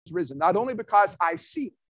risen, not only because I see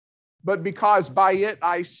it, but because by it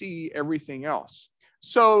I see everything else.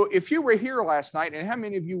 So if you were here last night, and how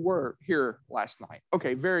many of you were here last night?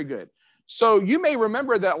 Okay, very good. So you may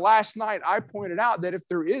remember that last night I pointed out that if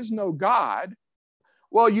there is no God,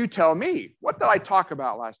 well, you tell me, what did I talk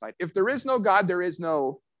about last night? If there is no God, there's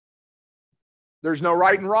no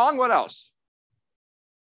right and wrong. What else?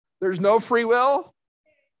 There's no free will.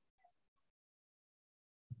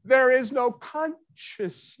 There is no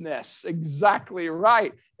consciousness. Exactly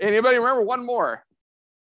right. Anybody remember one more?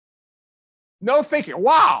 No thinking.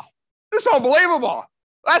 Wow, this is unbelievable.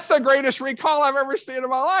 That's the greatest recall I've ever seen in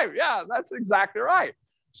my life. Yeah, that's exactly right.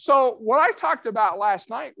 So what I talked about last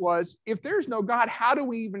night was, if there's no God, how do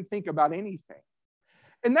we even think about anything?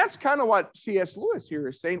 And that's kind of what C.S. Lewis here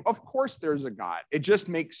is saying. Of course there's a God. It just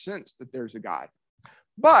makes sense that there's a God.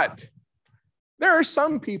 But there are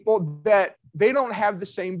some people that they don't have the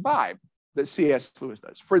same vibe that C.S. Lewis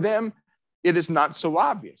does. For them, it is not so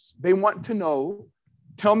obvious. They want to know,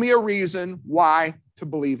 tell me a reason why to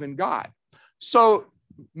believe in God. So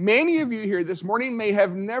many of you here this morning may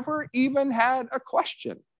have never even had a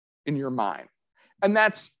question in your mind, and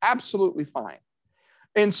that's absolutely fine.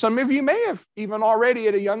 And some of you may have even already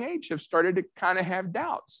at a young age have started to kind of have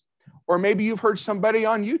doubts. Or maybe you've heard somebody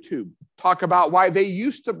on YouTube talk about why they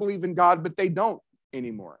used to believe in God, but they don't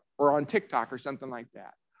anymore, or on TikTok or something like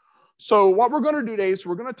that. So what we're going to do today is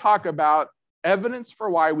we're going to talk about evidence for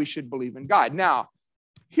why we should believe in God. Now,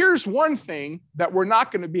 here's one thing that we're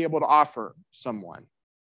not going to be able to offer someone.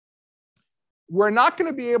 We're not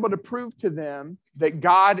going to be able to prove to them that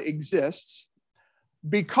God exists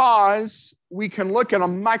because we can look at a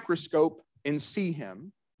microscope and see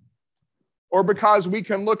him, or because we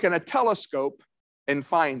can look in a telescope and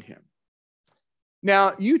find him.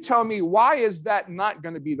 Now, you tell me, why is that not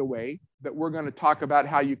going to be the way that we're going to talk about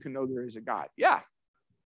how you can know there is a God? Yeah,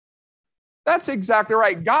 that's exactly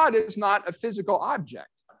right. God is not a physical object.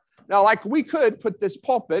 Now, like we could put this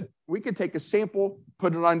pulpit, we could take a sample,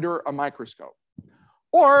 put it under a microscope.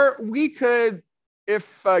 Or we could,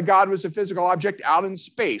 if God was a physical object out in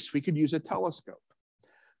space, we could use a telescope.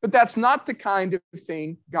 But that's not the kind of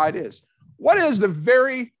thing God is. What is the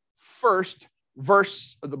very first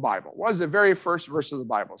verse of the Bible? What does the very first verse of the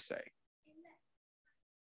Bible say?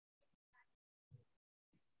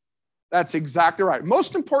 That's exactly right.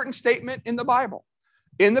 Most important statement in the Bible.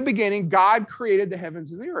 In the beginning, God created the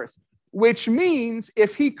heavens and the earth, which means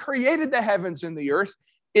if he created the heavens and the earth,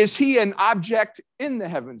 is he an object in the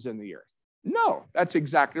heavens and the earth? No, that's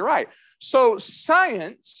exactly right. So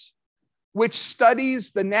science, which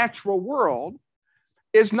studies the natural world,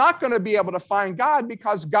 is not going to be able to find God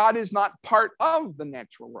because God is not part of the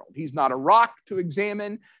natural world. He's not a rock to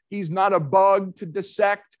examine. He's not a bug to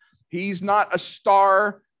dissect. He's not a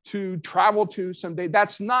star to travel to someday.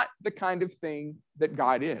 That's not the kind of thing that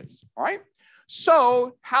God is, all right?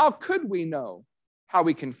 So how could we know how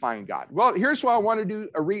we can find God? Well, here's what I want to do,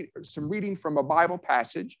 some reading from a Bible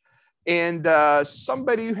passage. And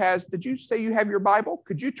somebody who has, did you say you have your Bible?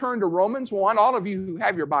 Could you turn to Romans 1? All of you who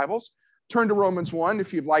have your Bibles, turn to Romans 1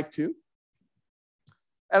 if you'd like to.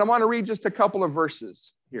 And I want to read just a couple of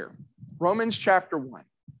verses here. Romans chapter 1.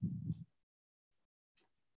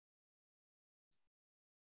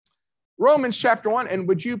 Romans chapter 1, and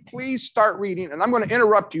would you please start reading? And I'm going to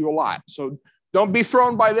interrupt you a lot, so don't be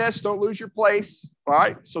thrown by this. Don't lose your place. All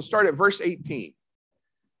right, so start at verse 18.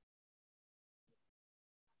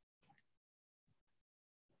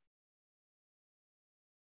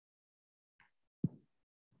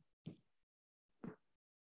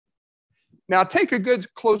 Now take a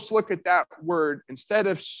good close look at that word. Instead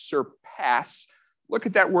of surpass, look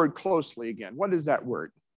at that word closely again. What is that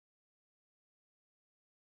word?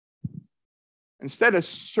 Instead of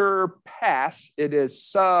surpass, it is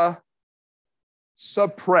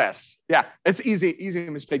suppress. Yeah, it's easy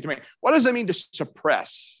mistake to make. What does it mean to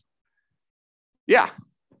suppress? Yeah,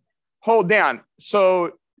 hold down.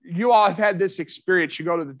 So you all have had this experience. You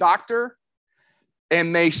go to the doctor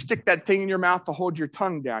and they stick that thing in your mouth to hold your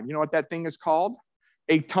tongue down. You know what that thing is called?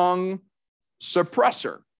 A tongue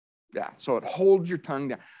suppressor. Yeah, so it holds your tongue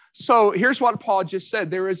down. So here's what Paul just said.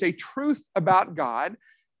 There is a truth about God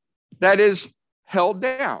that is held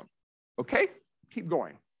down. Okay, keep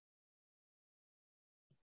going.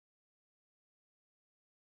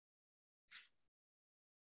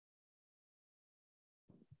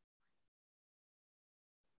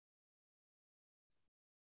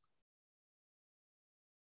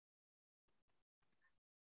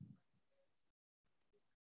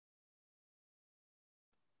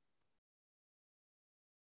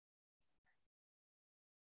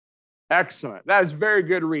 Excellent. That is very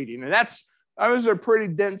good reading. And that's That was a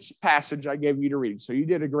pretty dense passage I gave you to read, so you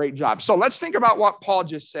did a great job. So let's think about what Paul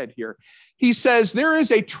just said here. He says there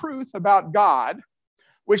is a truth about God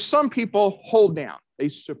which some people hold down. They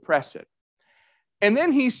suppress it. And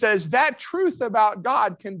then he says that truth about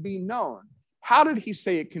God can be known. How did he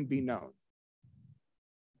say it can be known?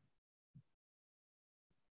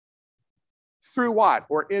 Through what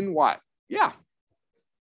or in what? Yeah.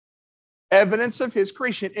 Evidence of his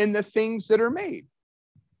creation in the things that are made.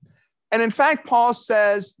 And in fact, Paul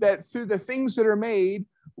says that through the things that are made,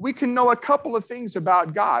 we can know a couple of things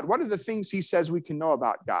about God. What are the things he says we can know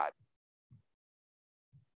about God?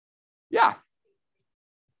 Yeah.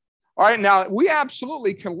 All right, now we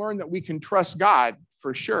absolutely can learn that we can trust God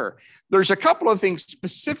for sure. There's a couple of things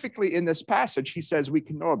specifically in this passage he says we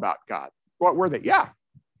can know about God. What were they? Yeah.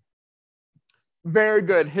 Very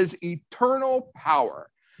good. His eternal power.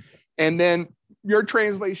 And then your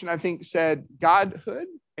translation, I think, said Godhood,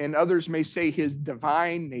 and others may say his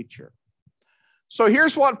divine nature. So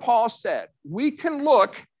here's what Paul said. We can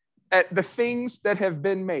look at the things that have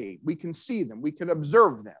been made. We can see them. We can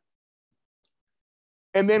observe them.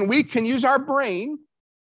 And then we can use our brain,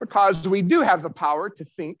 because we do have the power to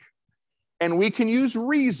think, and we can use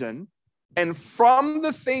reason. And from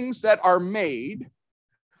the things that are made,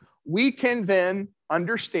 we can then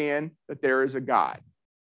understand that there is a God.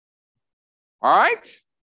 All right?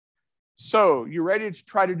 So, you ready to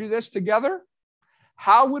try to do this together?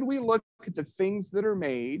 How would we look at the things that are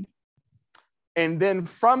made, and then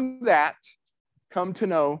from that come to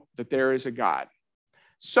know that there is a God?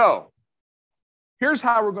 So, here's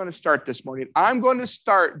how we're going to start this morning. I'm going to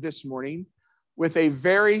start this morning with a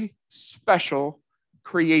very special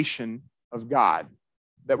creation of God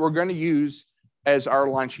that we're going to use as our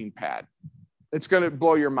launching pad. It's going to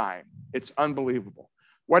blow your mind. It's unbelievable.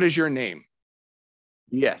 What is your name?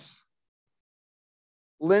 Yes.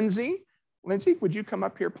 Lindsay. Lindsay, would you come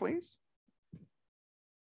up here, please?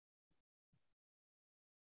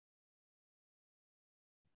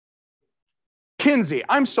 Kinsey,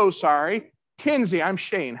 I'm so sorry. Kinsey, I'm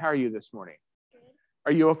Shane. How are you this morning?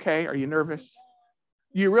 Are you okay? Are you nervous?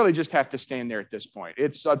 You really just have to stand there at this point.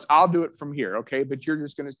 I'll do it from here, okay? But you're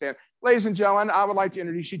just going to stand. Ladies and gentlemen, I would like to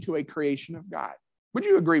introduce you to a creation of God. Would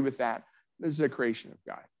you agree with that? This is a creation of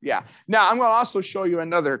God. Yeah. Now, I'm going to also show you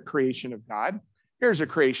another creation of God. Here's a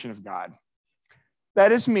creation of God.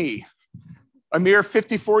 That is me, a mere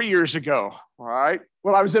 54 years ago, all right?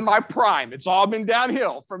 Well, I was in my prime. It's all been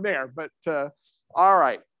downhill from there, but all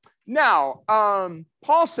right. Now,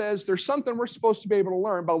 Paul says there's something we're supposed to be able to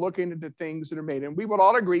learn by looking at the things that are made. And we would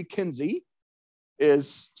all agree Kinsey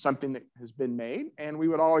is something that has been made. And we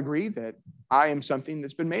would all agree that I am something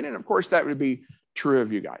that's been made. And of course, that would be true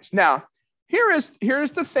of you guys. Now, here's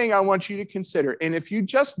the thing I want you to consider. And if you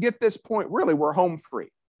just get this point, really, we're home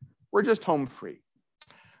free. We're just home free.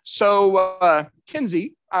 So,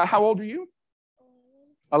 Kinsey, how old are you?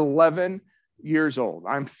 11 years old.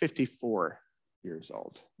 I'm 54 years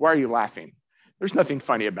old. Why are you laughing? There's nothing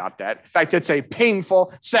funny about that. In fact, it's a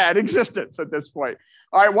painful, sad existence at this point.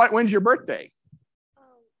 All right, when's your birthday?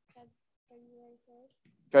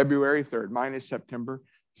 February 3rd. Mine is September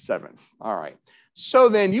 7th. All right. So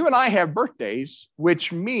then you and I have birthdays,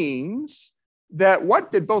 which means that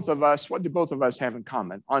what did both of us have in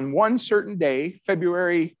common? On one certain day,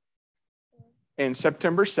 February and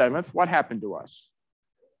September 7th, what happened to us?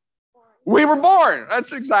 We were born.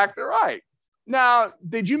 That's exactly right. Now,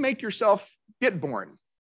 did you make yourself get born?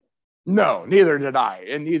 No, neither did I,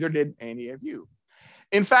 and neither did any of you.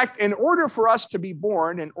 In fact, in order for us to be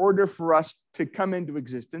born, in order for us to come into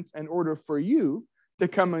existence, in order for you to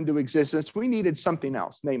come into existence, we needed something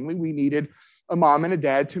else. Namely, we needed a mom and a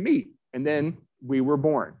dad to meet, and then we were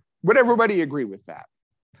born. Would everybody agree with that?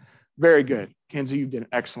 Very good. Kenzie, you did an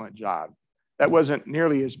excellent job. That wasn't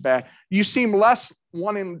nearly as bad. You seem less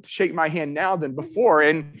wanting to shake my hand now than before.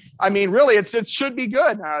 And I mean, really, it should be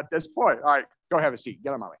good now at this point. All right, go have a seat.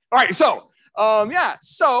 Get on my way. All right, so,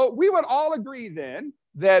 so we would all agree then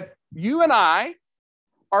that you and I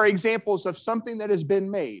are examples of something that has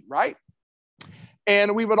been made, right?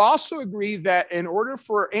 And we would also agree that in order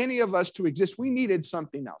for any of us to exist, we needed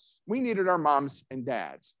something else. We needed our moms and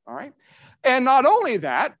dads, all right? And not only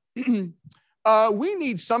that, we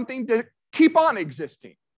need something to keep on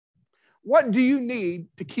existing. What do you need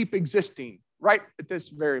to keep existing right at this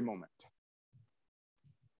very moment?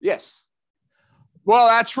 Yes. Well,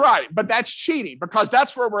 that's right, but that's cheating because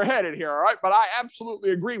that's where we're headed here, all right? But I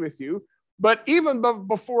absolutely agree with you. But even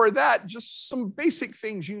before that, just some basic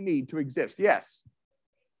things you need to exist. Yes.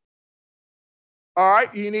 All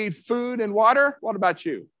right, you need food and water. What about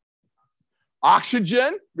you?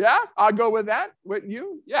 Oxygen. Yeah, I'll go with that. Wouldn't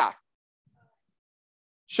you? Yeah.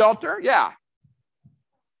 Shelter, yeah.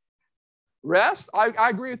 Rest, I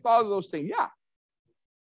agree with all of those things, yeah.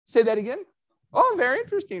 Say that again. Oh, very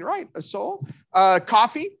interesting, right? A soul.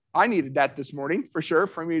 Coffee, I needed that this morning for sure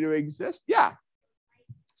for me to exist. Yeah.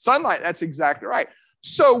 Sunlight, that's exactly right.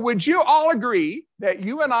 So would you all agree that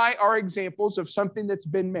you and I are examples of something that's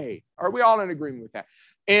been made? Are we all in agreement with that?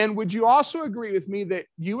 And would you also agree with me that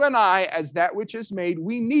you and I, as that which is made,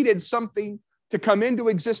 we needed something to come into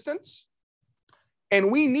existence, and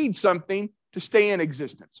we need something to stay in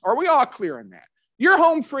existence? Are we all clear on that? You're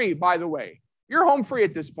home free, by the way. You're home free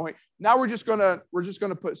at this point. Now we're just gonna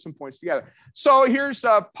put some points together. So here's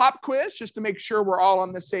a pop quiz just to make sure we're all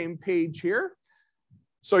on the same page here.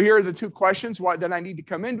 So here are the two questions. What did I need to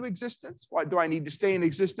come into existence? What do I need to stay in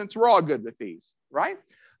existence? We're all good with these, right?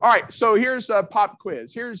 All right, so here's a pop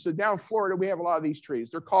quiz. Here's down in Florida, we have a lot of these trees.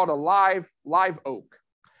 They're called a live oak.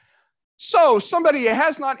 So somebody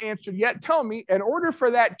has not answered yet, tell me, in order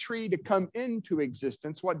for that tree to come into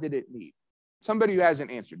existence, what did it need? Somebody who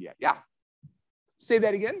hasn't answered yet, yeah. Say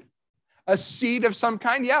that again. A seed of some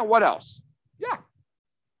kind, yeah. What else? Yeah.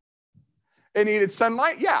 It needed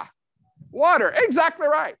sunlight, yeah. Water, exactly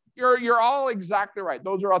right. You're all exactly right.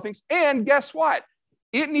 Those are all things. And guess what?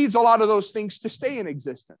 It needs a lot of those things to stay in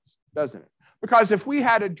existence, doesn't it? Because if we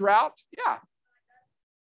had a drought, yeah.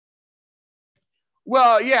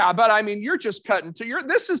 Well, yeah, but I mean, you're just cutting to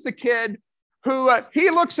this is the kid who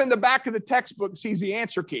he looks in the back of the textbook, sees the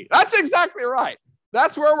answer key. That's exactly right.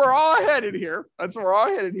 That's where we're all headed here. But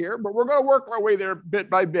we're going to work our way there bit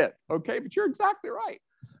by bit. Okay, but you're exactly right.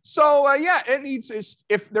 So yeah, it needs,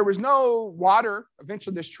 if there was no water,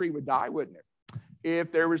 eventually this tree would die, wouldn't it?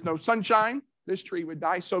 If there was no sunshine, this tree would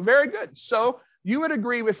die. So very good. So you would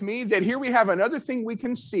agree with me that here we have another thing we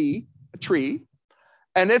can see, a tree,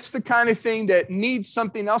 and it's the kind of thing that needs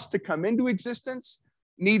something else to come into existence,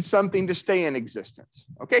 needs something to stay in existence.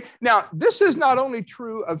 Okay. Now, this is not only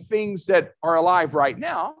true of things that are alive right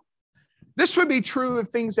now, this would be true of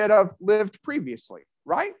things that have lived previously,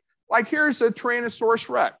 right? Like here's a Tyrannosaurus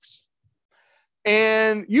Rex.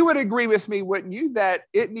 And you would agree with me, wouldn't you, that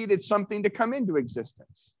it needed something to come into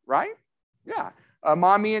existence, right? Yeah.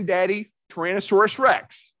 Mommy and daddy, Tyrannosaurus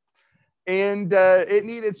Rex. And it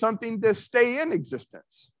needed something to stay in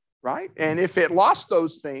existence, right? And if it lost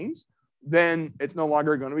those things, then it's no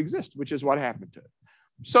longer going to exist, which is what happened to it.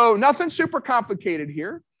 So nothing super complicated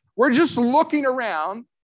here. We're just looking around,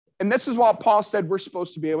 and this is what Paul said we're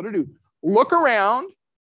supposed to be able to do. Look around,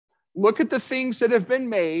 look at the things that have been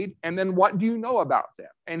made, and then what do you know about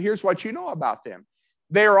them? And here's what you know about them.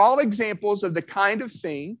 They are all examples of the kind of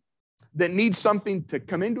thing that needs something to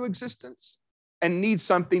come into existence and needs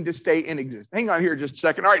something to stay in existence. Hang on here just a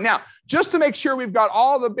second. All right, now, just to make sure we've got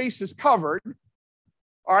all the bases covered,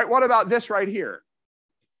 all right, what about this right here?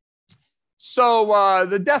 So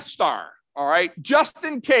the Death Star, all right, just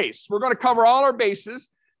in case, we're going to cover all our bases,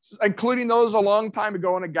 including those a long time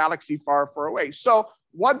ago in a galaxy far, far away. So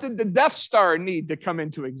what did the Death Star need to come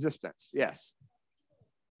into existence? Yes.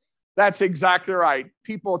 That's exactly right.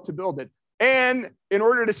 People to build it. And in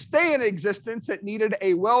order to stay in existence, it needed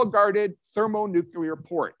a well-guarded thermonuclear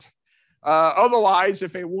port. Otherwise,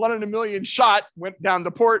 if a 1 in a million shot went down the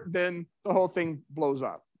port, then the whole thing blows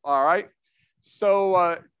up. All right.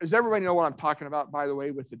 So does everybody know what I'm talking about, by the way,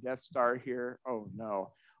 with the Death Star here? Oh, no.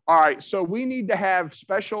 All right. So we need to have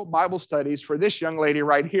special Bible studies for this young lady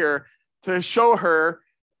right here to show her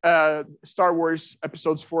Star Wars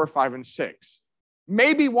episodes 4, 5, and 6.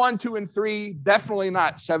 Maybe 1, 2, and 3, definitely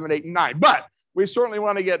not 7, 8, and 9, but we certainly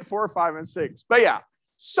want to get 4, 5, and 6. But yeah,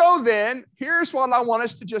 so then here's what I want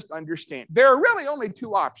us to just understand. There are really only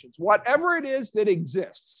two options. Whatever it is that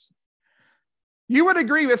exists, you would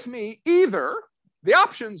agree with me, either the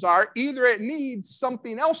options are either it needs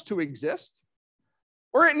something else to exist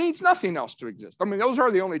or it needs nothing else to exist. I mean, those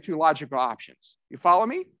are the only two logical options. You follow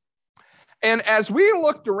me? And as we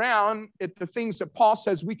looked around at the things that Paul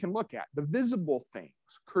says we can look at, the visible things,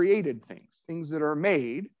 created things, things that are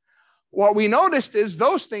made, what we noticed is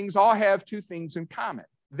those things all have two things in common.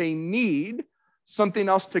 They need something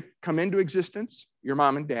else to come into existence, your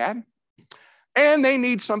mom and dad, and they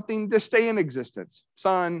need something to stay in existence,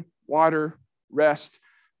 sun, water, rest,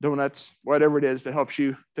 donuts, whatever it is that helps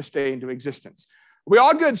you to stay into existence. We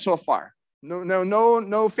all good so far?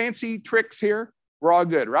 No fancy tricks here. We're all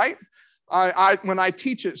good, right? When I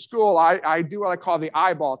teach at school, I do what I call the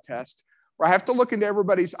eyeball test, where I have to look into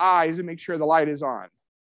everybody's eyes and make sure the light is on.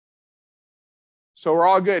 So we're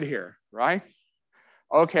all good here, right?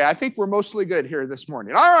 Okay, I think we're mostly good here this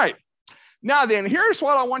morning. All right. Now then, here's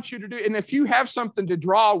what I want you to do. And if you have something to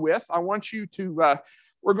draw with, I want you to,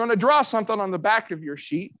 we're going to draw something on the back of your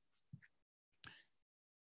sheet.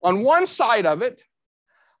 On one side of it,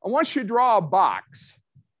 I want you to draw a box.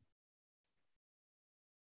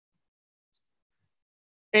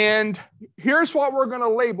 And here's what we're going to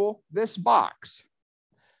label this box.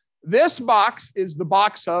 This box is the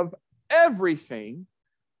box of everything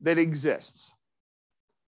that exists.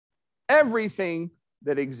 Everything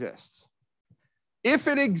that exists. If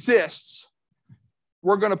it exists,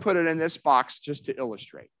 we're going to put it in this box just to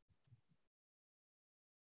illustrate.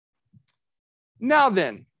 Now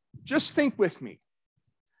then, just think with me.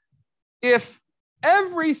 If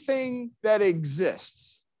everything that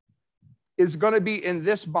exists is going to be in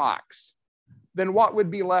this box, then what would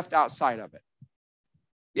be left outside of it?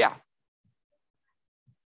 Yeah.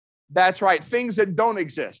 That's right, things that don't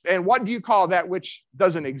exist. And what do you call that which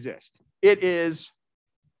doesn't exist? It is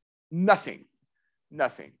nothing.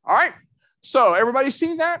 Nothing. All right? So everybody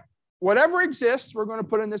see that? Whatever exists, we're going to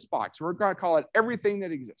put in this box. We're going to call it everything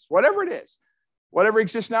that exists. Whatever it is. Whatever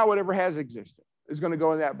exists now, whatever has existed is going to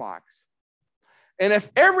go in that box. And if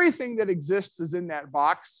everything that exists is in that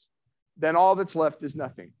box, then all that's left is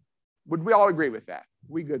nothing. Would we all agree with that?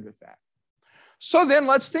 We good with that? So then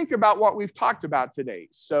let's think about what we've talked about today.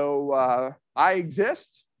 So I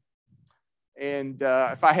exist. And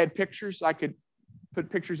if I had pictures, I could put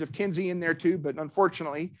pictures of Kinsey in there too. But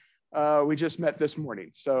unfortunately, we just met this morning.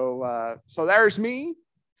 So there's me.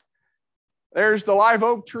 There's the live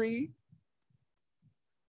oak tree.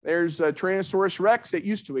 There's a Tyrannosaurus Rex that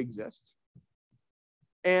used to exist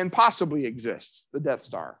and possibly exists, the Death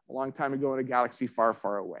Star, a long time ago in a galaxy far,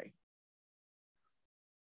 far away.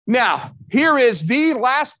 Now, here is the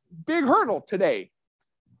last big hurdle today.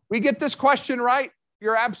 We get this question right,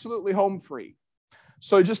 you're absolutely home free.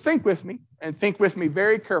 So just think with me and think with me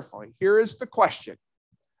very carefully. Here is the question.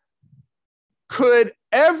 Could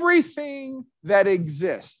everything that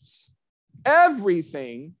exists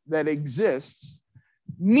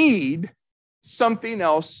need something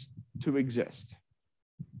else to exist?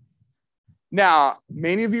 Now,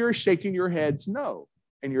 many of you are shaking your heads no,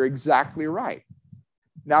 and you're exactly right.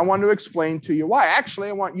 Now, I want to explain to you why. Actually,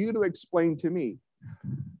 I want you to explain to me.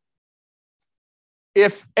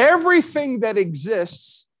 If everything that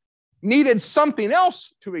exists needed something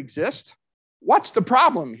else to exist, what's the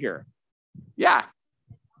problem here? Yeah.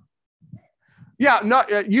 Yeah, no,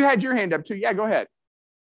 you had your hand up too. Yeah, go ahead.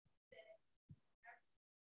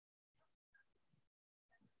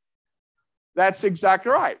 That's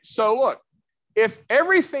exactly right. So look, if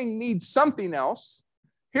everything needs something else,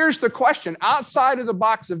 here's the question. Outside of the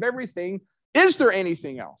box of everything, is there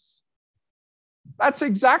anything else? That's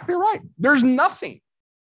exactly right. There's nothing.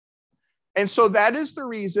 And so that is the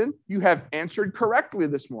reason you have answered correctly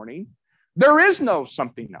this morning. There is no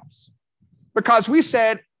something else. Because we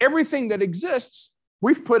said everything that exists,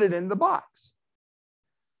 we've put it in the box.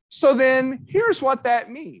 So then here's what that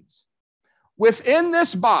means. Within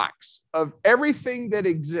this box of everything that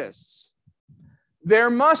exists, there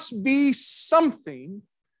must be something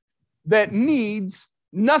that needs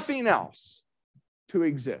nothing else to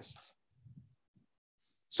exist.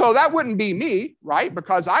 So that wouldn't be me, right?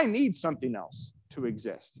 Because I need something else to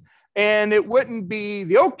exist. And it wouldn't be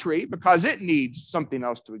the oak tree because it needs something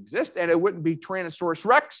else to exist. And it wouldn't be Tyrannosaurus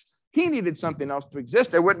Rex. He needed something else to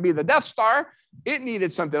exist. It wouldn't be the Death Star. It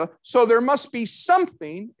needed something else. So there must be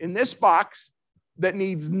something in this box that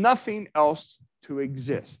needs nothing else to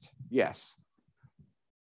exist. Yes.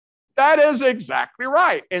 That is exactly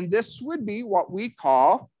right. And this would be what we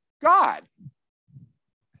call God.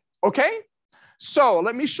 Okay? So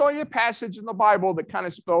let me show you a passage in the Bible that kind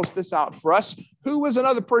of spells this out for us. Who was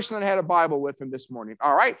another person that had a Bible with him this morning?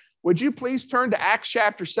 All right. Would you please turn to Acts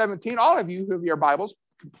chapter 17? All of you who have your Bibles,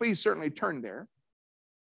 please certainly turn there.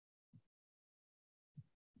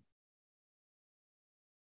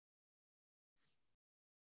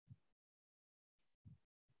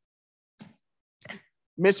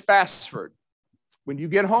 Miss Bassford, when you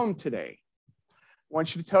get home today, I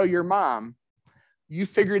want you to tell your mom you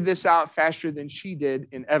figured this out faster than she did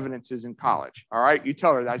in evidences in college. All right? You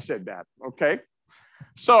tell her that I said that, okay?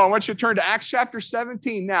 So I want you to turn to Acts chapter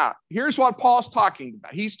 17. Now, here's what Paul's talking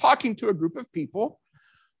about. He's talking to a group of people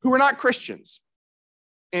who are not Christians.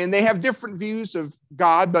 And they have different views of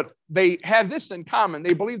God, but they have this in common.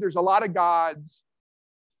 They believe there's a lot of gods,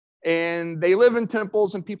 and they live in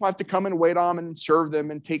temples, and people have to come and wait on them and serve them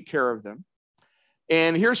and take care of them.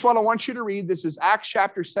 And here's what I want you to read. This is Acts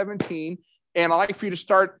chapter 17. And I'd like for you to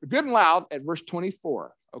start good and loud at verse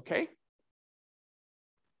 24, okay?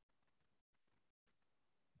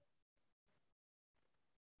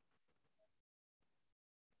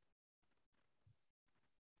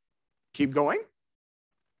 Keep going.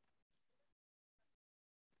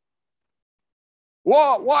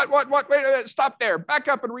 What? Wait, stop there. Back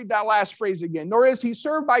up and read that last phrase again. Nor is he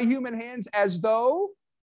served by human hands as though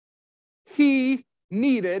he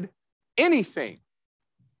needed anything.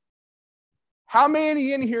 How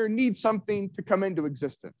many in here need something to come into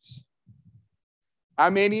existence? How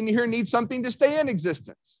many in here need something to stay in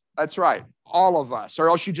existence? That's right. All of us, or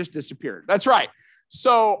else you just disappeared. That's right.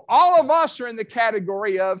 So all of us are in the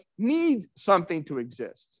category of need something to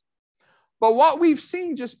exist. But what we've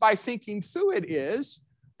seen just by thinking through it is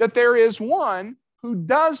that there is one who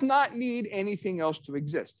does not need anything else to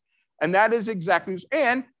exist. And that is exactly,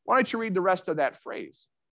 and why don't you read the rest of that phrase?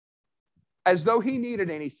 As though he needed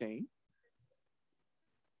anything,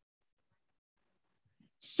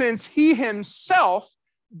 since he himself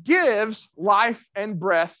gives life and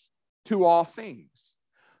breath to all things.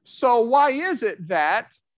 So why is it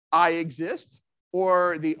that I exist,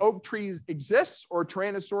 or the oak tree exists, or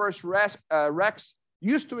Tyrannosaurus Rex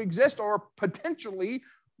used to exist, or potentially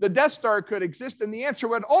the Death Star could exist? And the answer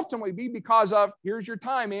would ultimately be because of, here's your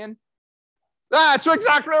time in. That's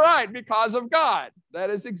exactly right, because of God. That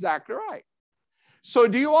is exactly right. So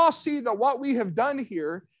do you all see that what we have done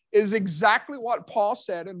here is exactly what Paul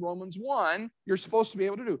said in Romans 1 you're supposed to be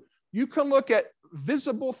able to do? You can look at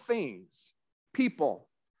visible things, people,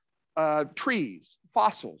 trees,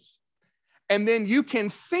 fossils, and then you can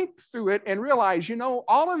think through it and realize,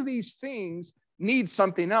 all of these things need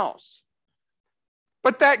something else.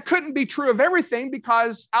 But that couldn't be true of everything,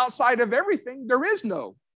 because outside of everything, there is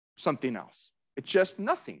no something else. It's just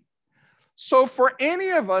nothing. So for any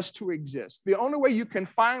of us to exist, the only way you can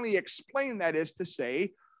finally explain that is to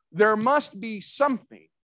say, there must be something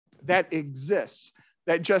that exists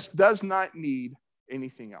that just does not need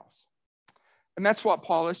anything else. And that's what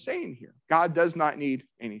Paul is saying here. God does not need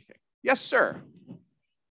anything. Yes, sir.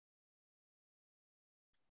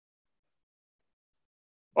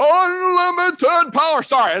 Unlimited power.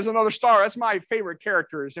 Sorry, there's another star. That's my favorite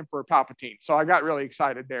character, is Emperor Palpatine. So I got really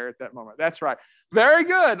excited there at that moment. That's right. Very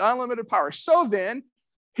good. Unlimited power. So then,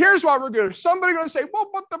 here's what we're going to do. Somebody's going to say, well,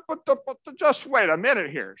 but just wait a minute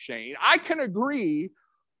here, Shane. I can agree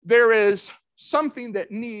there is something that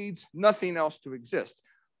needs nothing else to exist.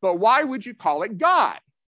 But why would you call it God?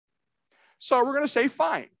 So we're going to say,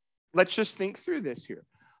 fine. Let's just think through this here.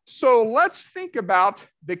 So let's think about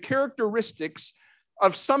the characteristics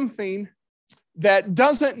of something that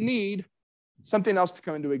doesn't need something else to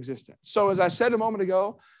come into existence. So as I said a moment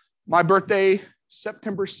ago, my birthday,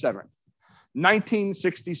 September 7th,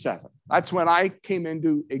 1967. That's when I came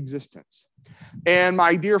into existence. And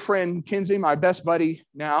my dear friend Kinsey, my best buddy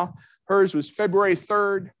now, hers was February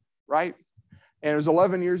 3rd, right? And it was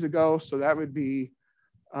 11 years ago, so that would be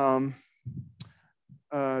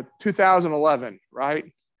 2011, right?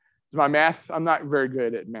 Is my math? I'm not very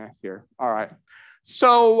good at math here. All right.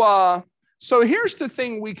 So here's the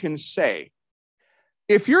thing we can say.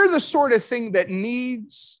 If you're the sort of thing that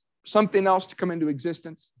needs something else to come into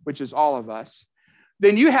existence, which is all of us,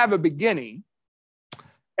 then you have a beginning,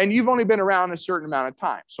 and you've only been around a certain amount of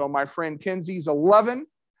time. So my friend Kenzie's 11.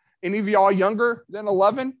 Any of y'all younger than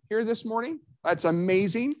 11 here this morning? That's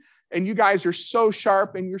amazing. And you guys are so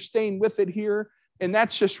sharp, and you're staying with it here. And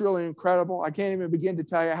that's just really incredible. I can't even begin to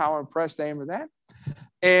tell you how impressed I am with that.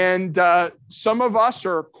 And some of us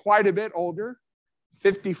are quite a bit older,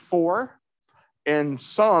 54. And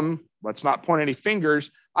some, let's not point any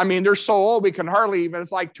fingers. I mean, they're so old we can hardly even,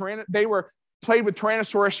 it's like they were played with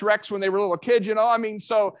Tyrannosaurus Rex when they were little kids, I mean,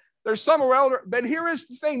 so there's some who are older. But here is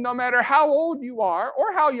the thing, no matter how old you are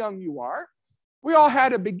or how young you are, we all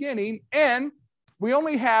had a beginning, and we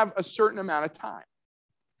only have a certain amount of time.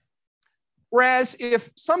 Whereas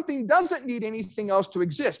if something doesn't need anything else to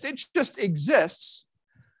exist, it just exists,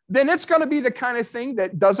 then it's going to be the kind of thing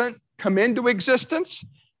that doesn't come into existence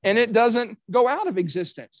and it doesn't go out of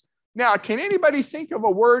existence. Now, can anybody think of a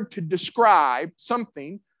word to describe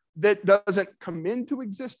something that doesn't come into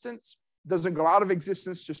existence, doesn't go out of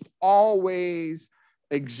existence, just always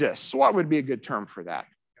exists? So what would be a good term for that?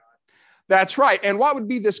 That's right. And what would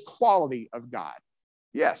be this quality of God?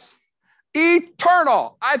 Yes.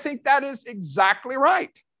 Eternal. I think that is exactly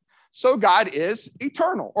right. So God is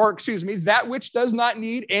eternal, or excuse me, that which does not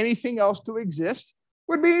need anything else to exist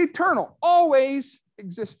would be eternal, always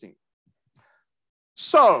existing.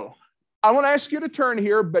 So I want to ask you to turn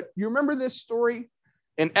here, but you remember this story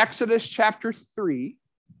in Exodus chapter 3?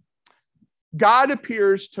 God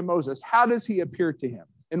appears to Moses. How does he appear to him?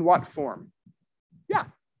 In what form? Yeah.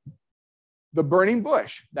 The burning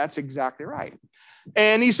bush. That's exactly right.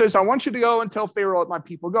 And he says, I want you to go and tell Pharaoh, let my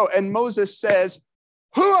people go. And Moses says,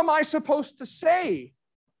 who am I supposed to say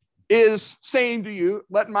is saying to you,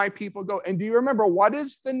 let my people go? And do you remember what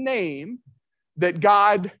is the name that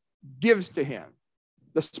God gives to him.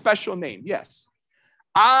 The special name, yes.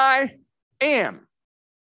 I am.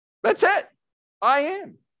 That's it. I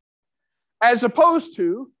am. As opposed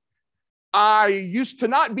to, I used to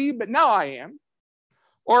not be, but now I am.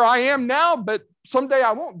 Or I am now, but someday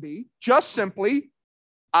I won't be. Just simply,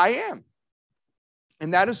 I am.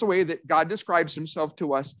 And that is the way that God describes himself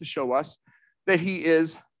to us to show us that he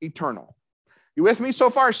is eternal. You with me so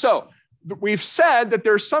far? So we've said that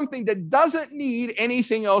there's something that doesn't need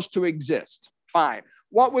anything else to exist. Fine.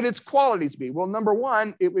 What would its qualities be? Well, number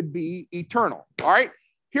one, it would be eternal. All right.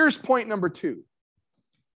 Here's point number two.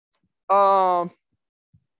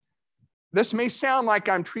 This may sound like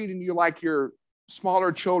I'm treating you like you're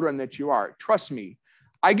smaller children that you are. Trust me.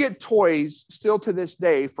 I get toys still to this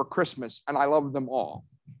day for Christmas, and I love them all.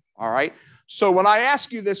 All right. So when I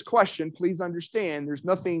ask you this question, please understand there's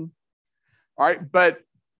nothing. All right. But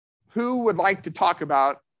who would like to talk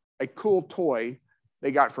about a cool toy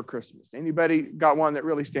they got for Christmas? Anybody got one that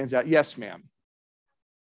really stands out? Yes, ma'am.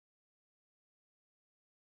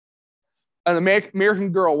 An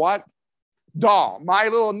American Girl, what? Doll. My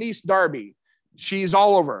little niece, Darby. She's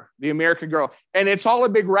all over the American Girl. And it's all a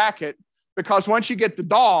big racket because once you get the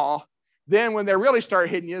doll, then when they really start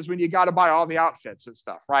hitting you is when you got to buy all the outfits and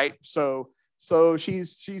stuff, right? So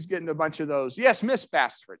she's getting a bunch of those. Yes, Miss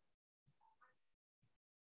Bassford.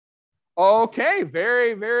 Okay,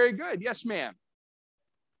 very, very good. Yes, ma'am.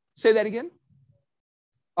 Say that again.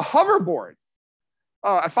 A hoverboard.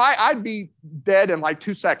 I'd be dead in like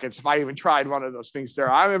 2 seconds if I even tried one of those things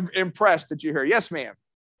there. I'm impressed that you're here. Yes, ma'am.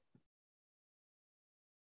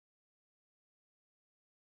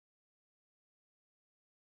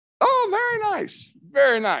 Oh, very nice.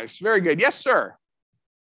 Very nice. Very good. Yes, sir.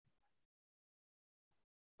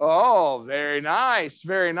 Oh, very nice.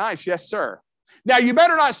 Very nice. Yes, sir. Now, you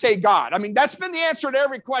better not say God. I mean, that's been the answer to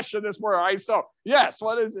every question this morning. Right? So, yes,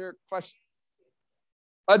 what is your question?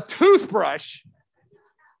 A toothbrush.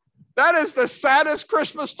 That is the saddest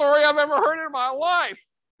Christmas story I've ever heard in my life.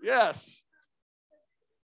 Yes.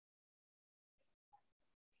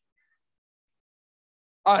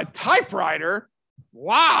 A typewriter?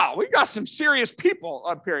 Wow, we got some serious people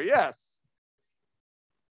up here. Yes.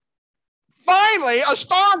 Finally, a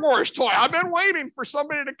Star Wars toy. I've been waiting for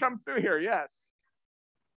somebody to come through here. Yes.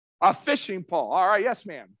 A fishing pole. All right. Yes,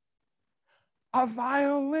 ma'am. A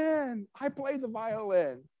violin. I play the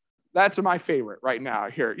violin. That's my favorite right now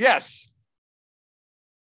here. Yes.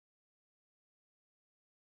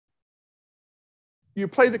 You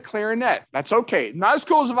play the clarinet. That's okay. Not as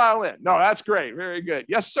cool as a violin. No, that's great. Very good.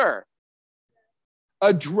 Yes, sir.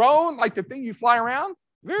 A drone, like the thing you fly around?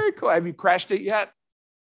 Very cool. Have you crashed it yet?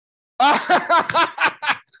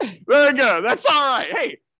 Very good. That's all right.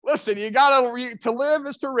 Hey, listen, you got to live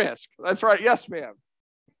is to risk. That's right. Yes, ma'am.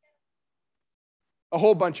 A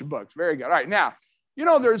whole bunch of books. Very good. All right. Now,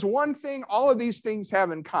 there's one thing all of these things have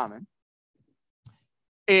in common.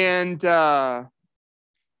 And the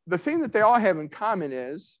thing that they all have in common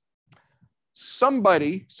is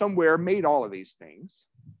somebody somewhere made all of these things.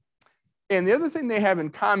 And the other thing they have in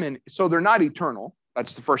common, so they're not eternal.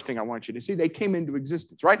 That's the first thing I want you to see. They came into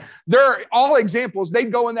existence, right? They're all examples. They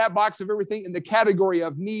go in that box of everything in the category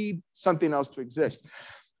of need something else to exist.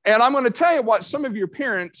 And I'm going to tell you what some of your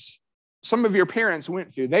parents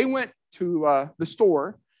went through. They went to the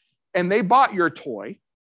store and they bought your toy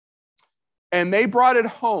and they brought it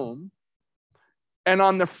home. And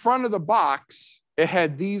on the front of the box, it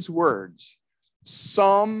had these words: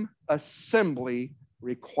 some assembly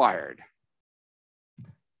required.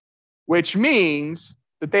 Which means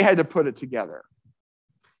that they had to put it together.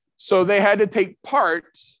 So they had to take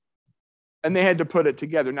parts and they had to put it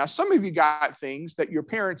together. Now, some of you got things that your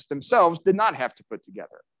parents themselves did not have to put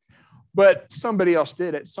together, but somebody else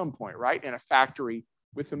did at some point, right? In a factory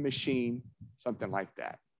with a machine, something like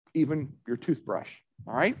that. Even your toothbrush,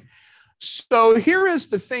 all right? So here is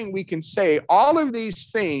the thing we can say. All of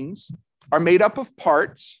these things are made up of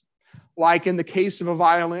parts. Like in the case of a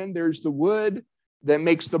violin, there's the wood that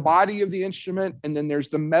makes the body of the instrument, and then there's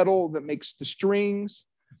the metal that makes the strings,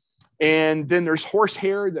 and then there's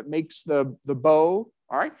horsehair that makes the bow,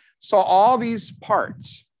 all right? So all these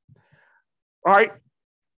parts, all right?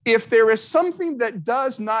 If there is something that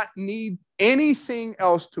does not need anything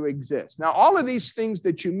else to exist, now all of these things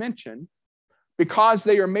that you mentioned, because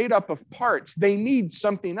they are made up of parts, they need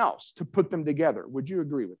something else to put them together. Would you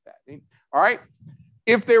agree with that? All right?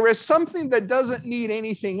 If there is something that doesn't need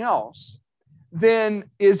anything else, then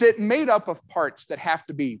is it made up of parts that have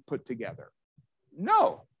to be put together?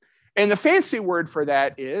 No. And the fancy word for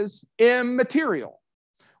that is immaterial,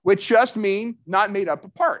 which just means not made up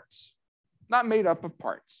of parts. Not made up of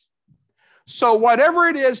parts. So whatever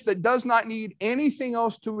it is that does not need anything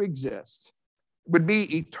else to exist would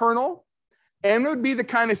be eternal, and it would be the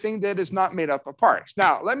kind of thing that is not made up of parts.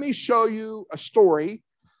 Now, let me show you a story.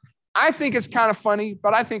 I think it's kind of funny,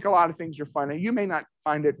 but I think a lot of things are funny. You may not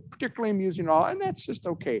find it particularly amusing at all, and that's just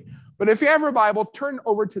okay. But if you have your Bible, turn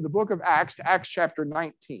over to the book of Acts, to Acts chapter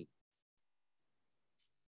 19.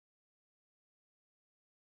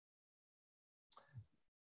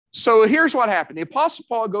 So here's what happened. The Apostle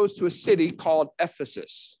Paul goes to a city called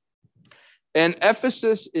Ephesus. And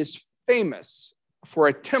Ephesus is famous for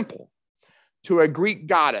a temple to a Greek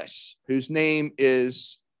goddess whose name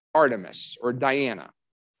is Artemis or Diana.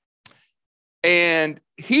 And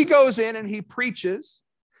he goes in and he preaches.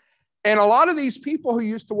 And a lot of these people who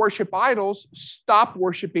used to worship idols stop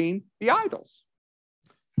worshiping the idols.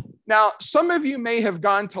 Now, some of you may have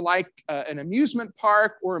gone to like an amusement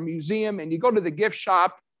park or a museum, and you go to the gift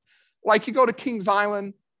shop. Like you go to Kings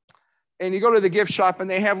Island and you go to the gift shop and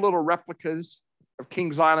they have little replicas of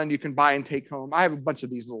Kings Island you can buy and take home. I have a bunch of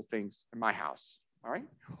these little things in my house. All right.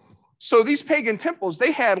 So these pagan temples,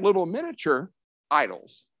 they had little miniature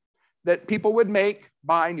idols that people would make,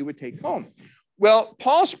 buy, and you would take home. Well,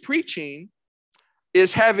 Paul's preaching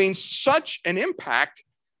is having such an impact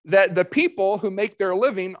that the people who make their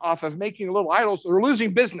living off of making little idols are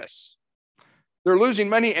losing business. They're losing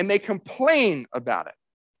money and they complain about it.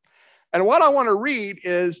 And what I want to read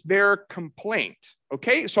is their complaint.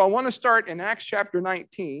 Okay, so I want to start in Acts chapter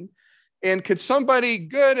 19. And could somebody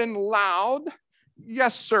good and loud,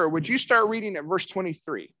 yes, sir, would you start reading at verse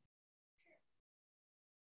 23?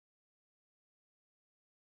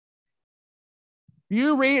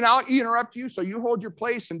 You read, I'll interrupt you, so you hold your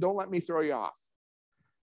place and don't let me throw you off.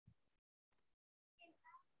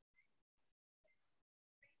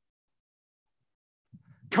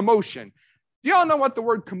 Commotion. Do y'all know what the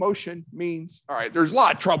word commotion means? All right, there's a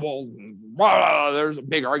lot of trouble. There's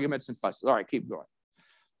big arguments and fusses. All right, keep going.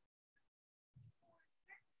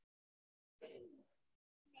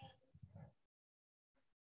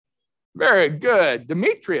 Very good.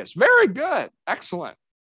 Demetrius, very good. Excellent.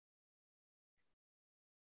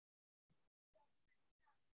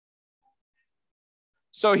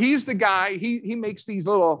 So he's the guy, he makes these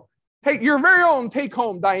little, take your very own take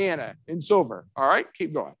home Diana in silver. All right,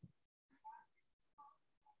 keep going.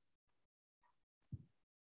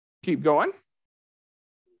 Keep going.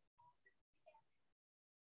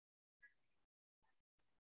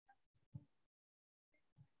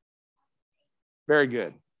 Very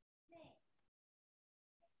good.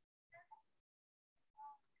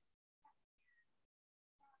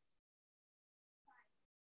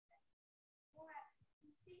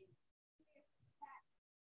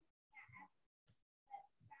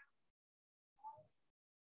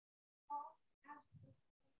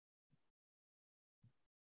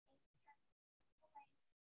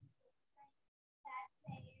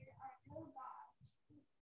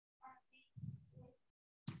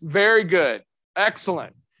 Very good.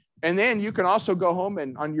 Excellent. And then you can also go home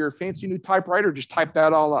and on your fancy new typewriter, just type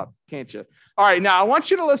that all up, can't you? All right, now I want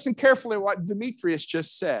you to listen carefully to what Demetrius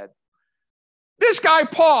just said. This guy,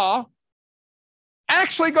 Paul,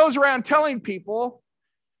 actually goes around telling people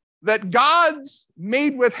that gods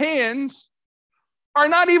made with hands are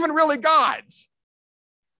not even really gods.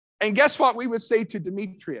 And guess what we would say to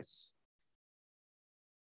Demetrius?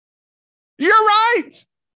 You're right.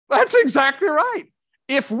 That's exactly right.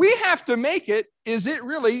 If we have to make it, is it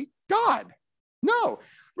really God? No.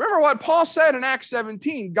 Remember what Paul said in Acts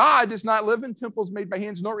 17. God does not live in temples made by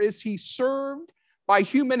hands, nor is he served by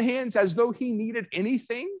human hands as though he needed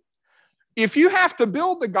anything. If you have to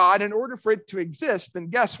build the God in order for it to exist, then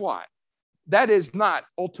guess what? That is not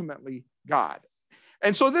ultimately God.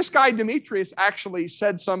 And so this guy, Demetrius, actually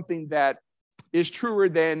said something that is truer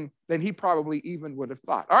than he probably even would have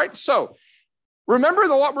thought. All right, so remember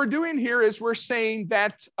that what we're doing here is we're saying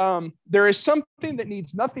that there is something that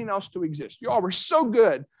needs nothing else to exist. You all were so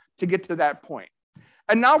good to get to that point.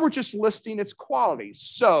 And now we're just listing its qualities.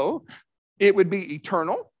 So it would be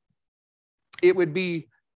eternal. It would be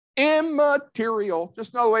immaterial.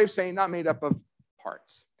 Just another way of saying not made up of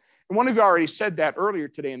parts. And one of you already said that earlier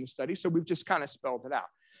today in the study, so we've just kind of spelled it out.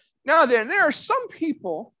 Now then, there are some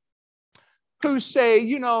people who say,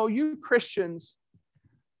 you know, you Christians,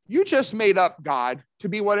 you just made up God to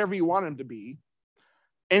be whatever you want him to be.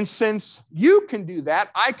 And since you can do that,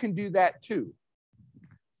 I can do that too.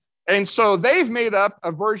 And so they've made up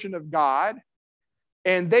a version of God,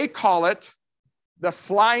 and they call it the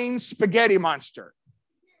flying spaghetti monster.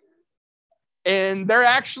 And they're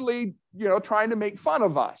actually, you know, trying to make fun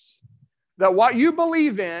of us. That what you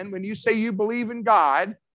believe in, when you say you believe in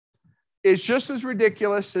God, is just as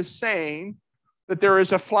ridiculous as saying that there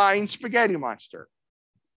is a flying spaghetti monster.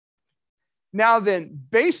 Now then,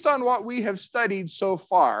 based on what we have studied so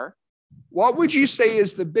far, what would you say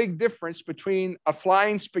is the big difference between a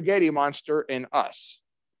flying spaghetti monster and us?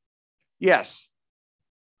 Yes.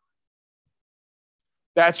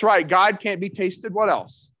 That's right. God can't be tasted. What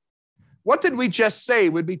else? What did we just say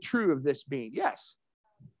would be true of this being? Yes.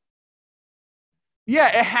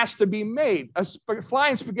 Yeah, it has to be made. A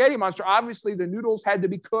flying spaghetti monster, obviously the noodles had to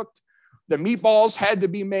be cooked. The meatballs had to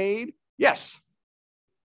be made. Yes.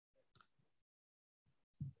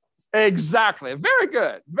 Exactly. Very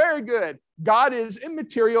good. Very good. God is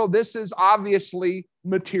immaterial. This is obviously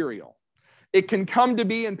material. It can come to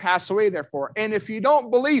be and pass away, therefore. And if you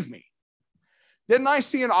don't believe me, didn't I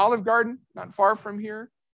see an Olive Garden not far from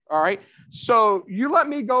here? All right. So you let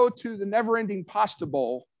me go to the never-ending pasta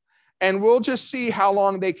bowl, and we'll just see how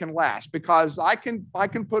long they can last, because I can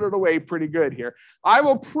put it away pretty good here. I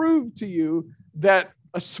will prove to you that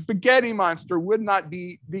a spaghetti monster would not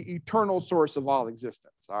be the eternal source of all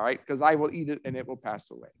existence, all right? Because I will eat it and it will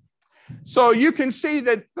pass away. So you can see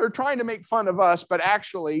that they're trying to make fun of us, but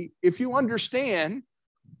actually, if you understand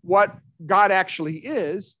what God actually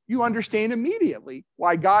is, you understand immediately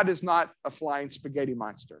why God is not a flying spaghetti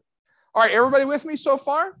monster. All right, everybody with me so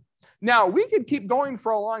far? Now, we could keep going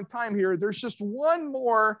for a long time here. There's just one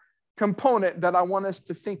more component that I want us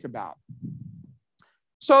to think about.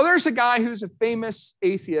 So there's a guy who's a famous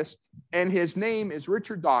atheist, and his name is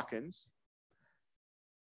Richard Dawkins.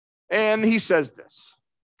 And he says this: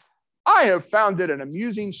 I have found it an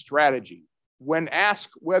amusing strategy when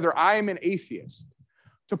asked whether I am an atheist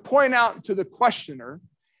to point out to the questioner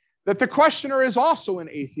that the questioner is also an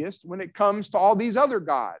atheist when it comes to all these other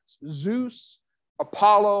gods, Zeus,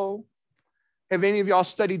 Apollo. Have any of y'all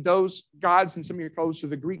studied those gods? And some of your close to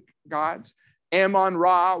the Greek gods.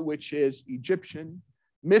 Ammon-Ra, which is Egyptian.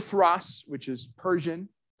 Mithras, which is Persian.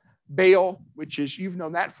 Baal, which is, you've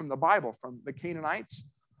known that from the Bible, from the Canaanites.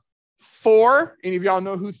 Thor, any of y'all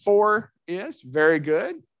know who Thor is? Very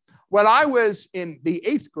good. When I was in the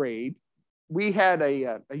 8th grade, we had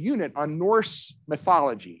a unit on Norse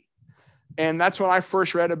mythology. And that's when I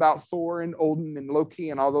first read about Thor and Odin and Loki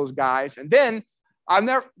and all those guys. And then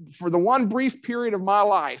for the one brief period of my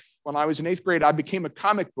life, when I was in 8th grade, I became a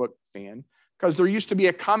comic book fan, because there used to be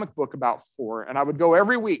a comic book about Thor, and I would go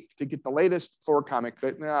every week to get the latest Thor comic,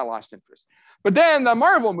 but then I lost interest. But then the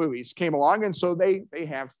Marvel movies came along, and so they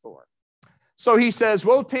have Thor. So he says,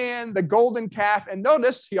 Wotan, the golden calf, and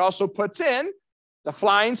notice he also puts in the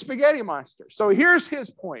flying spaghetti monster. So here's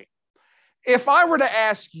his point. If I were to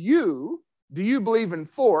ask you, do you believe in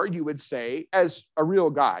Thor? You would say, as a real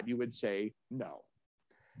God, you would say no.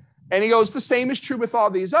 And he goes, the same is true with all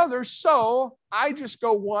these others, so I just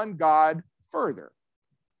go one God further.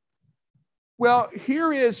 Well,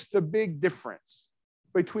 here is the big difference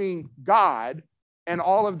between God and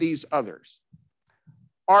all of these others.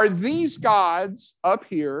 Are these gods up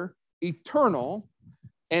here eternal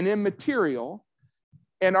and immaterial,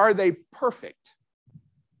 and are they perfect?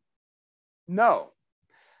 No.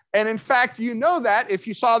 And in fact, you know that if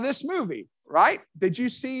you saw this movie, right? Did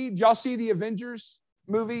y'all see the Avengers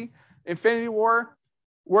movie, Infinity War,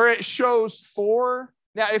 where it shows Thor?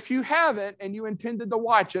 Now, if you haven't and you intended to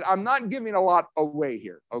watch it, I'm not giving a lot away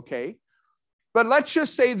here, okay? But let's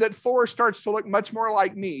just say that Thor starts to look much more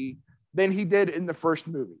like me than he did in the first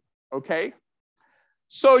movie, okay?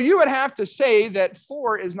 So you would have to say that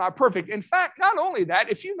Thor is not perfect. In fact, not only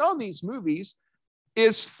that, if you know these movies,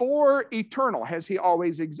 is Thor eternal? Has he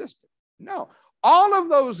always existed? No. All of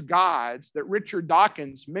those gods that Richard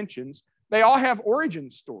Dawkins mentions, they all have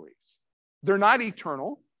origin stories. They're not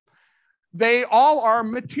eternal. They all are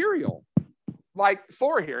material, like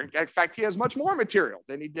Thor here. In fact, he has much more material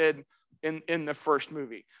than he did in the first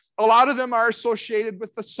movie. A lot of them are associated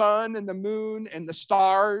with the sun and the moon and the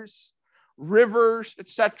stars, rivers,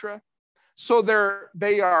 etc. So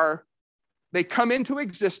they come into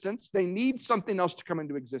existence. They need something else to come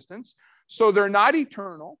into existence. So they're not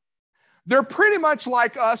eternal. They're pretty much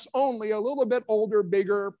like us, only a little bit older,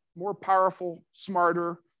 bigger, more powerful,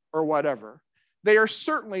 smarter, or whatever. They are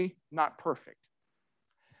certainly not perfect.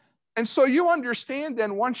 And so you understand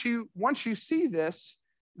then, once you see this,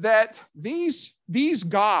 that these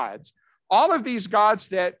gods, all of these gods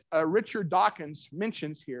that Richard Dawkins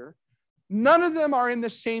mentions here, none of them are in the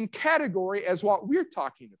same category as what we're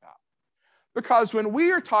talking about. Because when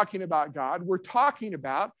we are talking about God, we're talking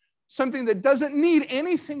about something that doesn't need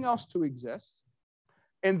anything else to exist,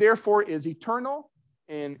 and therefore is eternal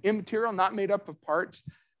and immaterial, not made up of parts,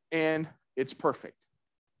 and it's perfect.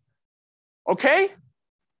 Okay?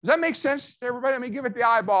 Does that make sense to everybody? Let me give it the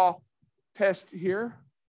eyeball. test here?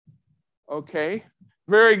 Okay,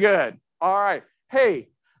 very good. All right. Hey,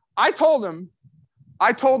 I told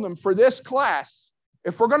them for this class,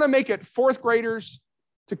 if we're going to make it fourth graders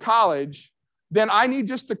to college, then I need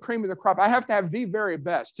just the cream of the crop. I have to have the very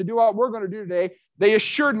best to do what we're going to do today. They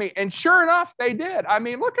assured me, and sure enough, they did. I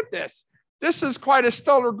mean, look at this. This is quite a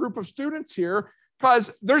stellar group of students here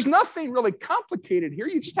because there's nothing really complicated here.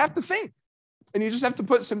 You just have to think, and you just have to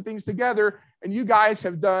put some things together, and you guys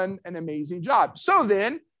have done an amazing job. So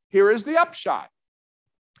then, here is the upshot.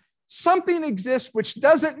 Something exists which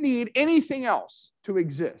doesn't need anything else to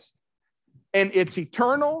exist. And it's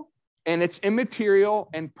eternal, and it's immaterial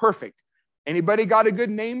and perfect. Anybody got a good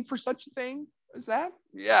name for such a thing as that?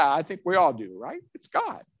 Yeah, I think we all do, right? It's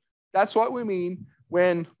God. That's what we mean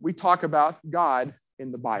when we talk about God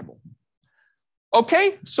in the Bible.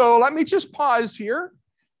 Okay, so let me just pause here.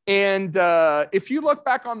 And if you look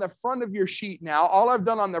back on the front of your sheet now, all I've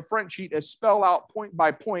done on the front sheet is spell out point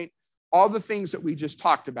by point all the things that we just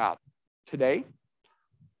talked about today.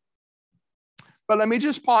 But let me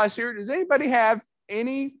just pause here. Does anybody have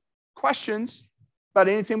any questions about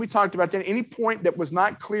anything we talked about today? Any point that was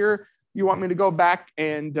not clear you want me to go back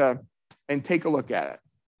and take a look at it?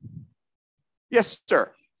 Yes,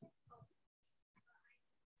 sir.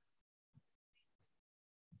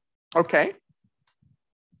 Okay.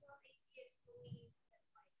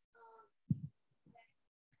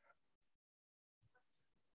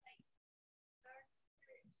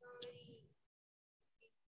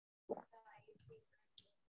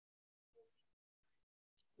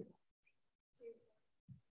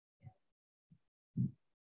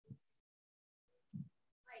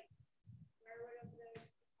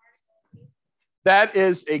 That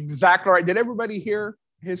is exactly right. Did everybody hear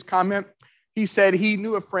his comment? He said he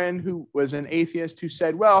knew a friend who was an atheist who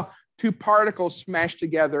said, well, two particles smashed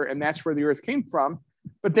together and that's where the earth came from.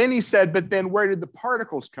 But then he said, but then where did the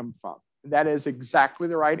particles come from? That is exactly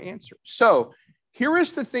the right answer. So here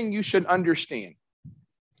is the thing you should understand.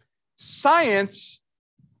 Science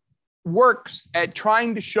works at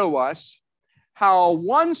trying to show us how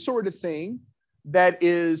one sort of thing that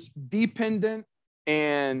is dependent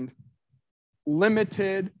and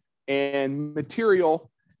limited and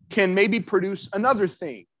material can maybe produce another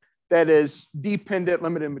thing that is dependent,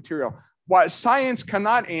 limited, material. What science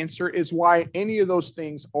cannot answer is why any of those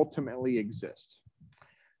things ultimately exist.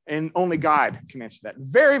 And only God can answer that.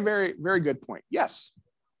 Very, very, very good point. Yes.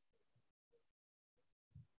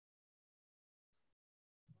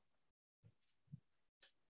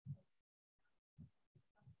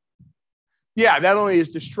 Yeah, that only is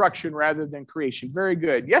destruction rather than creation. Very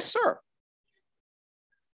good. Yes, sir.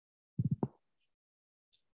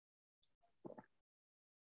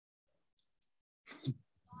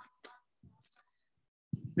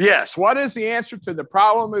 Yes. What is the answer to the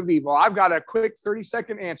problem of evil? I've got a quick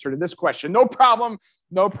 30-second answer to this question. No problem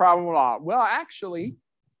at all. Well, actually,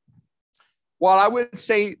 well, I would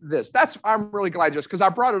say this. I'm really glad just because I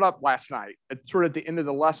brought it up last night at sort of the end of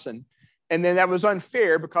the lesson. And then that was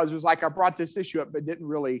unfair because it was like I brought this issue up but didn't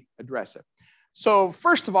really address it. So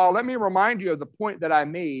first of all, let me remind you of the point that I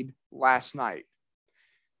made last night.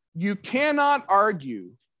 You cannot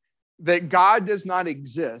argue that God does not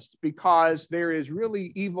exist because there is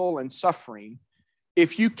really evil and suffering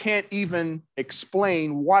if you can't even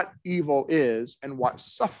explain what evil is and what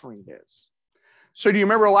suffering is. So do you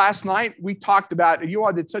remember last night we talked about, you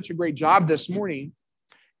all did such a great job this morning.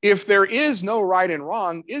 If there is no right and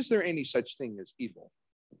wrong, is there any such thing as evil?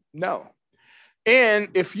 No. And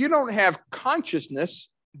if you don't have consciousness,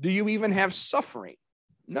 do you even have suffering?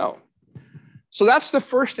 No. So that's the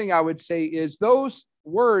first thing I would say is those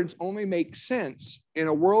words only make sense in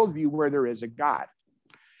a worldview where there is a God.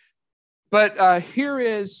 But here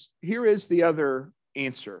is the other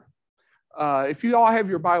answer. If you all have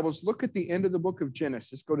your Bibles, look at the end of the book of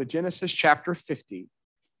Genesis. Go to Genesis chapter 50.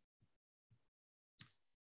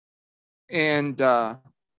 And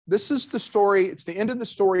this is the story. It's the end of the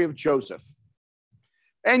story of Joseph.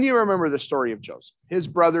 And you remember the story of Joseph. His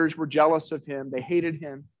brothers were jealous of him. They hated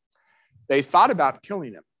him. They thought about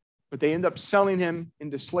killing him, but they end up selling him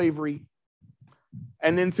into slavery.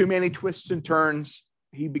 And then through many twists and turns,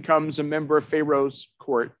 he becomes a member of Pharaoh's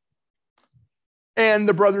court. And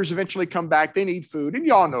the brothers eventually come back. They need food. And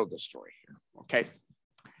you all know the story here. Okay.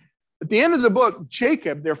 At the end of the book,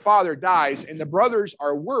 Jacob, their father, dies, and the brothers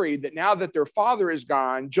are worried that now that their father is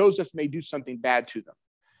gone, Joseph may do something bad to them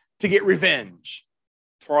to get revenge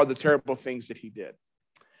for all the terrible things that he did.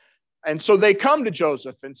 And so they come to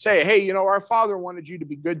Joseph and say, hey, our father wanted you to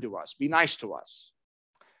be good to us, be nice to us.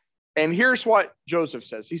 And here's what Joseph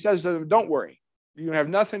says. He says to them, don't worry. You have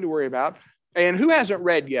nothing to worry about. And who hasn't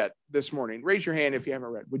read yet this morning? Raise your hand if you haven't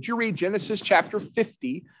read. Would you read Genesis chapter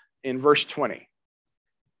 50 in verse 20?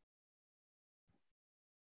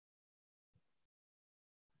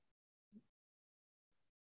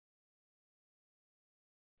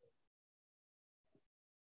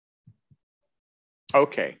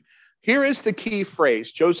 Okay. Here is the key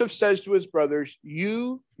phrase. Joseph says to his brothers,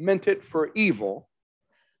 you meant it for evil,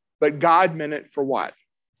 but God meant it for what?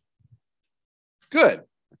 Good.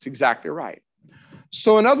 That's exactly right.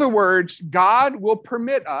 So in other words, God will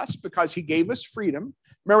permit us because he gave us freedom.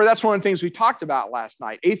 Remember, that's one of the things we talked about last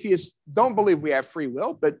night. Atheists don't believe we have free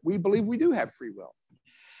will, but we believe we do have free will.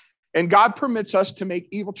 And God permits us to make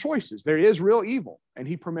evil choices. There is real evil, and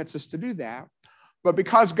he permits us to do that. But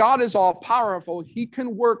because God is all powerful, he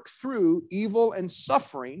can work through evil and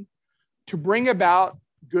suffering to bring about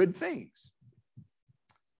good things.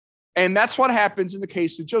 And that's what happens in the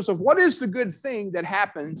case of Joseph. What is the good thing that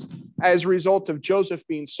happens as a result of Joseph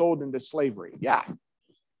being sold into slavery? Yeah.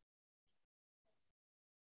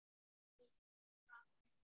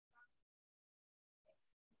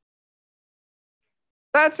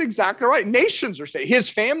 That's exactly right. Nations are saved. His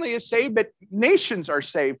family is saved, but nations are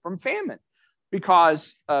saved from famine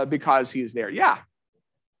because he's there. Yeah.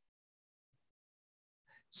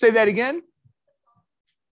 Say that again.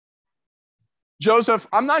 Joseph,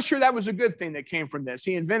 I'm not sure that was a good thing that came from this.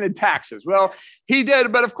 He invented taxes. Well, he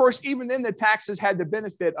did, but of course, even then, the taxes had the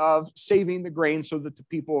benefit of saving the grain so that the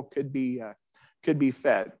people could be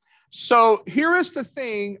fed. So here is the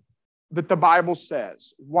thing that the Bible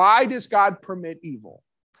says. Why does God permit evil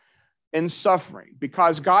and suffering?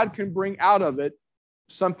 Because God can bring out of it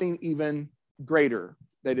something even greater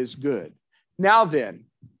that is good. Now then,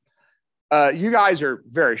 you guys are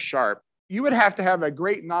very sharp. You would have to have a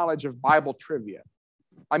great knowledge of Bible trivia.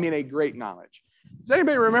 I mean, a great knowledge. Does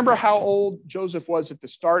anybody remember how old Joseph was at the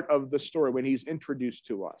start of the story when he's introduced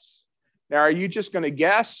to us? Now, are you just going to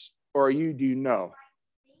guess or do you know?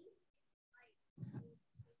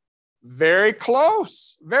 Very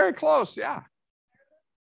close. Very close. Yeah.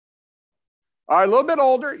 All right, a little bit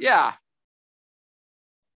older. Yeah.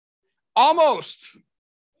 Almost.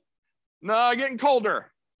 No, getting colder.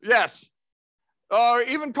 Yes.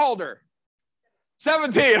 Even colder.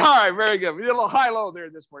 17. All right, very good. We did a little high-low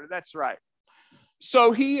there this morning. That's right.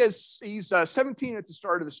 So he's 17 at the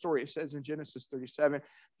start of the story. It says in Genesis 37. Do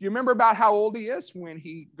you remember about how old he is when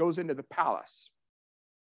he goes into the palace?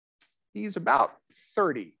 He's about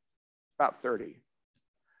 30. About 30.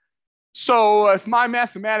 So if my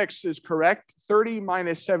mathematics is correct, 30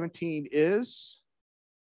 minus 17 is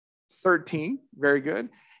 13. Very good.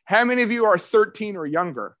 How many of you are 13 or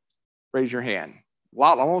younger? Raise your hand.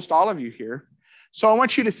 Well, almost all of you here. So I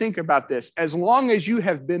want you to think about this. As long as you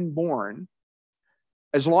have been born,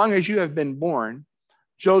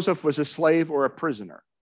 Joseph was a slave or a prisoner.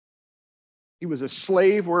 He was a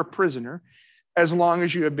slave or a prisoner as long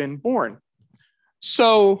as you have been born.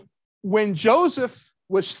 So when Joseph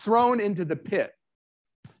was thrown into the pit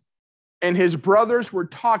and his brothers were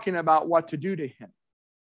talking about what to do to him,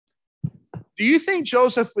 do you think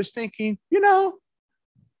Joseph was thinking,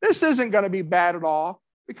 this isn't going to be bad at all?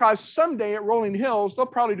 Because someday at Rolling Hills, they'll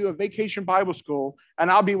probably do a vacation Bible school and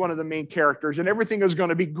I'll be one of the main characters and everything is going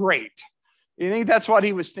to be great. You think that's what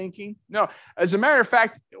he was thinking? No. As a matter of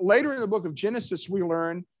fact, later in the book of Genesis, we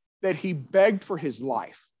learn that he begged for his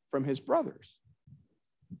life from his brothers.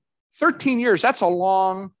 13 years, that's a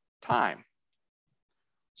long time.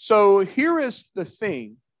 So here is the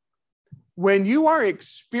thing. When you are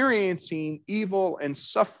experiencing evil and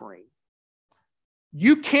suffering,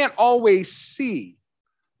 you can't always see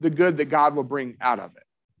the good that God will bring out of it.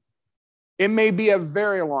 It may be a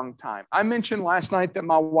very long time. I mentioned last night that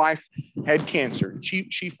my wife had cancer.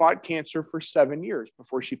 She fought cancer for 7 years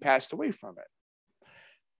before she passed away from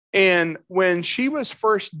it. And when she was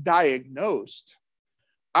first diagnosed,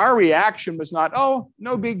 our reaction was not, oh,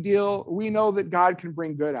 no big deal. We know that God can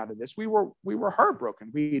bring good out of this. We were heartbroken.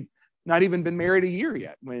 We'd not even been married a year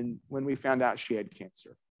yet when we found out she had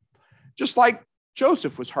cancer. Just like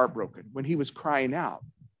Joseph was heartbroken when he was crying out.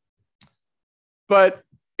 But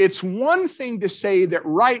it's one thing to say that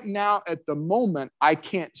right now at the moment, I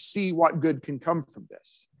can't see what good can come from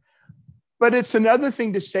this. But it's another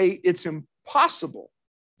thing to say it's impossible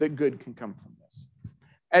that good can come from this.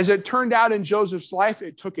 As it turned out in Joseph's life,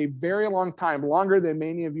 it took a very long time, longer than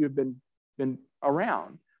many of you have been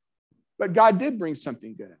around. But God did bring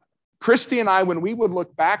something good out. Christy and I, when we would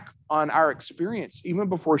look back on our experience, even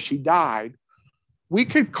before she died, we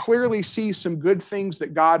could clearly see some good things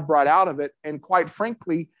that God brought out of it. And quite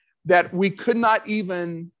frankly, that we could not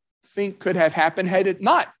even think could have happened had it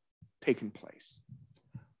not taken place.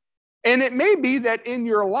 And it may be that in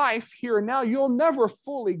your life here and now, you'll never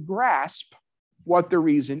fully grasp what the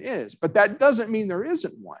reason is, but that doesn't mean there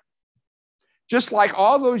isn't one. Just like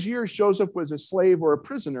all those years Joseph was a slave or a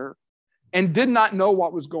prisoner and did not know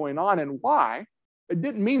what was going on and why, it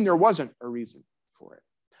didn't mean there wasn't a reason for it.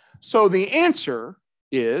 So the answer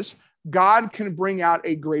is God can bring out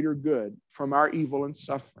a greater good from our evil and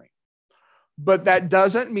suffering. But that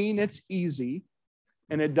doesn't mean it's easy,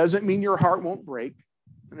 and it doesn't mean your heart won't break,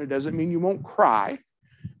 and it doesn't mean you won't cry.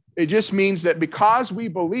 It just means that because we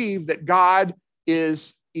believe that God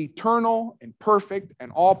is eternal and perfect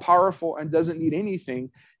and all-powerful and doesn't need anything,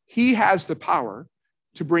 he has the power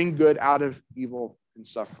to bring good out of evil and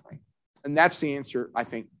suffering. And that's the answer, I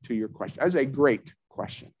think, to your question. That was a great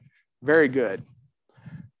question. Very good.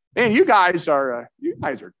 Man, you guys are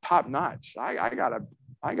top notch. I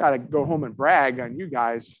gotta go home and brag on you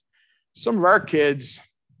guys. Some of our kids,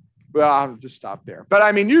 well, I'll just stop there. But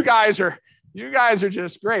I mean, you guys are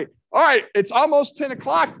just great. All right, it's almost 10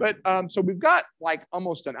 o'clock, but so we've got like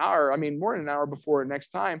almost an hour. I mean, more than an hour before next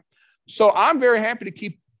time. So I'm very happy to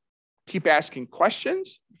keep asking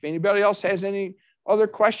questions. If anybody else has any other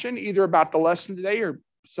question, either about the lesson today or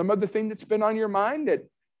some other thing that's been on your mind that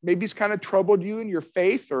maybe it's kind of troubled you in your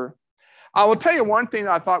faith, or I will tell you one thing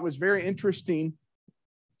that I thought was very interesting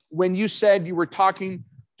when you said you were talking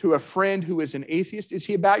to a friend who is an atheist. Is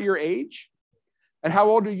he about your age? And how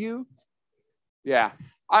old are you? Yeah.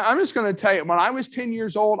 I'm just going to tell you, when I was 10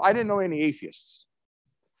 years old, I didn't know any atheists.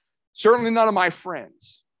 Certainly none of my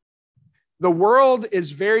friends. The world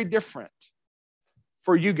is very different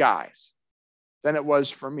for you guys than it was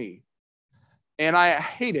for me. And I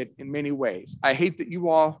hate it in many ways. I hate that you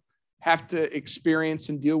all have to experience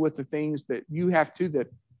and deal with the things that you have to that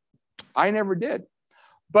I never did.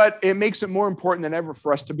 But it makes it more important than ever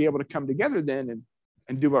for us to be able to come together then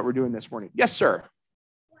and do what we're doing this morning. Yes, sir.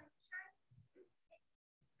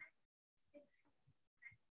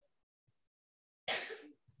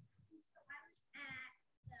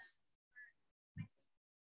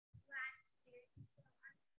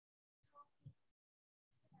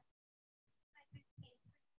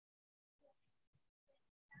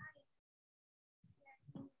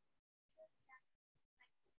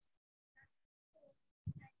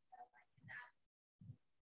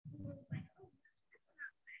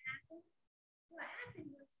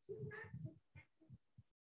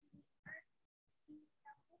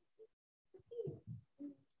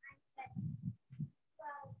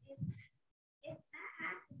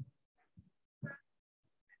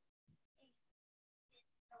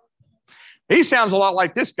 He sounds a lot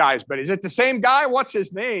like this guy's, but is it the same guy? What's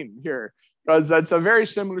his name here? Because that's a very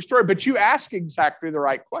similar story. But you ask exactly the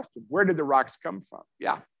right question. Where did the rocks come from?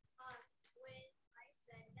 Yeah.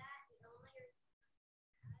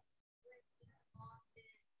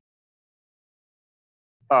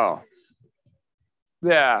 Oh,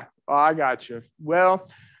 yeah. Oh, I got you. Well,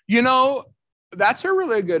 that's a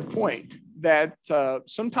really good point, that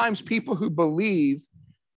sometimes people who believe,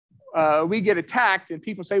 we get attacked and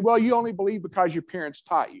people say, well, you only believe because your parents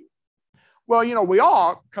taught you. Well, we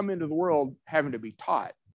all come into the world having to be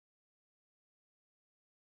taught.